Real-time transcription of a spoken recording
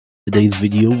Today's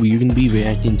video, we're going to be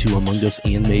reacting to Among Us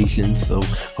animations, so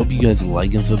hope you guys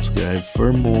like and subscribe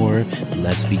for more.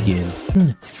 Let's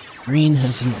begin. Green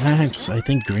has an axe. I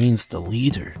think Green's the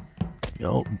leader.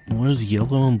 Yo, where's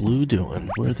Yellow and Blue doing?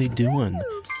 What are they doing?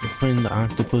 They're putting the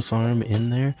octopus arm in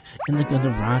there, and they're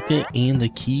gonna rocket, and the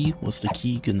key, what's the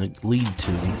key gonna lead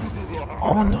to?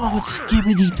 Oh no, it's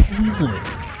Skibbity Toilet!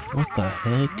 What the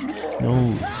heck?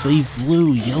 No, save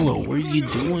Blue. Yellow, what are you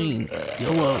doing?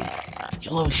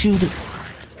 Yellow, shoot it!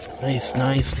 Nice.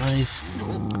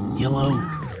 Yellow.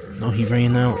 No, he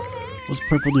ran out. What's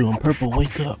Purple doing? Purple,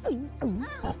 wake up.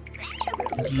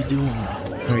 What are you doing?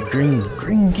 Alright,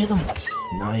 Green, get him.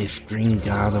 Nice, Green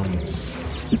got him.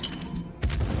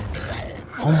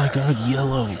 Oh my god,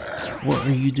 Yellow. What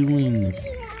are you doing?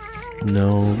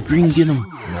 No, Green, get him.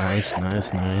 Nice.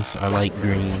 I like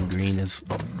Green. Green is...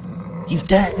 he's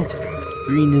dead!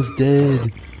 Green is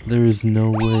dead. There is no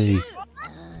way.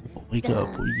 Wake up,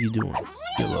 what are you doing?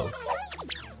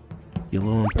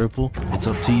 Yellow and Purple, it's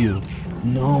up to you.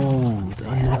 No,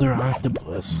 another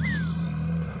octopus.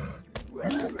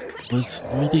 What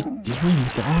are they doing?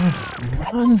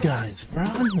 Run, guys,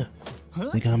 run!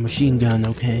 They got a machine gun,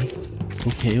 okay.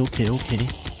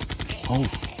 Oh,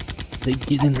 they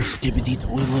get in the Skibbity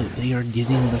Toilet. They are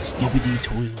getting the Skibbity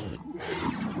Toilet.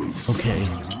 Okay,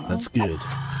 that's good.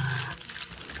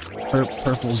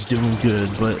 Purple's doing good,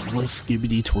 but what's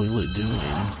Skibbity Toilet doing?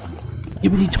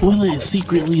 Skibbity Toilet is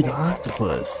secretly the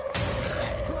octopus.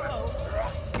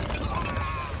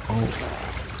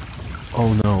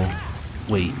 Oh no.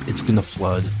 Wait, it's gonna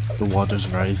flood. The water's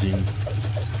rising.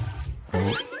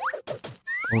 Oh,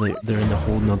 they're in a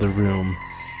whole nother room.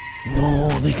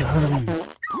 No, they got him.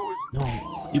 No,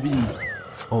 Skibbity.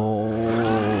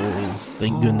 Oh,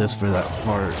 thank goodness for that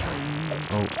fart.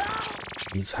 Oh,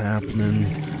 it's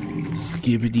happening.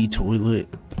 Skibbity Toilet,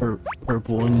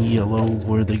 Purple and Yellow,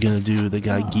 what are they gonna do? They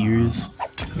got gears.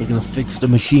 They're gonna fix the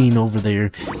machine over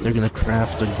there. They're gonna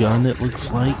craft a gun, it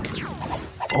looks like.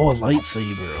 Oh, a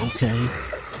lightsaber, okay.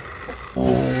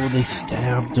 Oh, they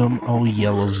stabbed him. Oh,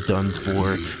 Yellow's done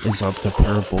for. It's up to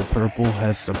Purple. Purple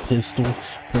has the pistol.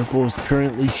 Purple is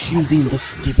currently shooting the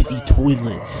Skibbity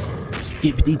Toilet.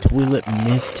 Skibbity Toilet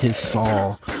missed his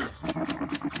saw.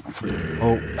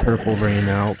 Oh, Purple ran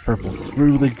out. Purple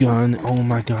threw the gun. Oh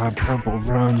my god, Purple,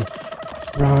 run.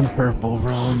 Run, Purple,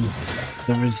 run.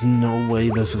 There is no way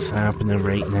this is happening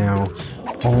right now.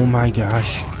 Oh my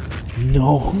gosh.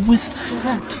 No, who is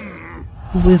that?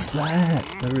 Who is that?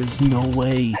 There is no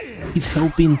way. He's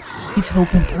helping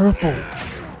Purple.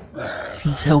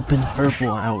 He's helping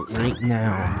Purple out right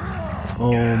now.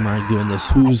 Oh my goodness,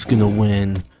 who's gonna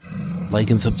win? Like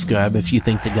and subscribe if you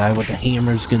think the guy with the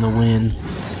hammer's gonna win.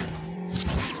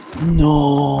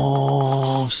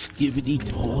 No, Skibbity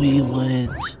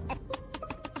Toilet.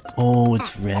 Oh,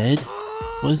 it's red?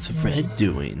 What is red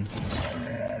doing?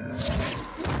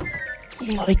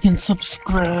 Like and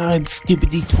subscribe.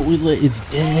 Skibbity Toilet is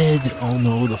dead. Oh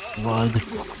no, the flood.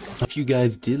 If you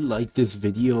guys did like this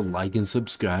video, like and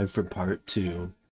subscribe for part 2.